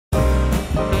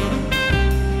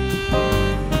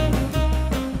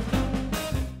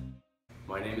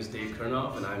My name is David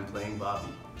Kurnov and I'm playing Bobby.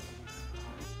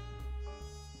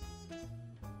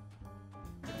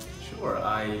 Sure,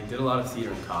 I did a lot of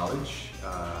theater in college, a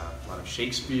lot of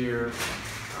Shakespeare,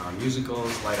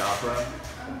 musicals, light opera,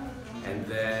 and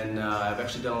then I've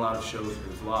actually done a lot of shows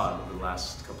with Vlad over the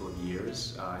last couple of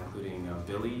years, including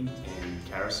Billy in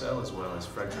Carousel as well as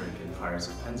Frederick in Pirates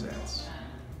of Penzance.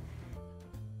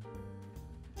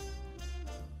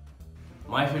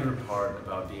 My favorite part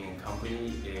about being in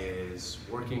company is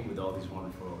working with all these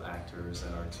wonderful actors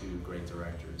and our two great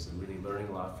directors and really learning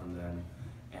a lot from them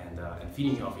and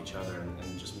feeding off each other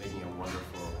and just making a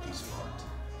wonderful piece of art.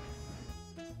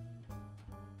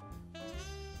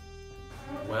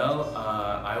 Well,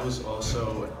 I was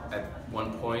also at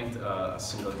one point a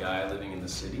single guy living in the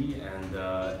city, and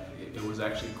it was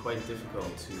actually quite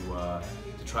difficult to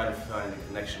try to find a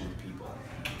connection with people.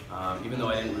 Even though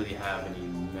I didn't really have any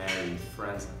married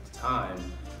friends at the time,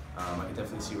 I could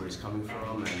definitely see where he's coming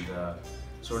from and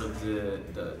sort of the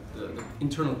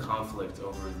internal conflict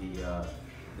over the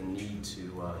need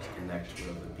to connect with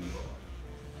other people.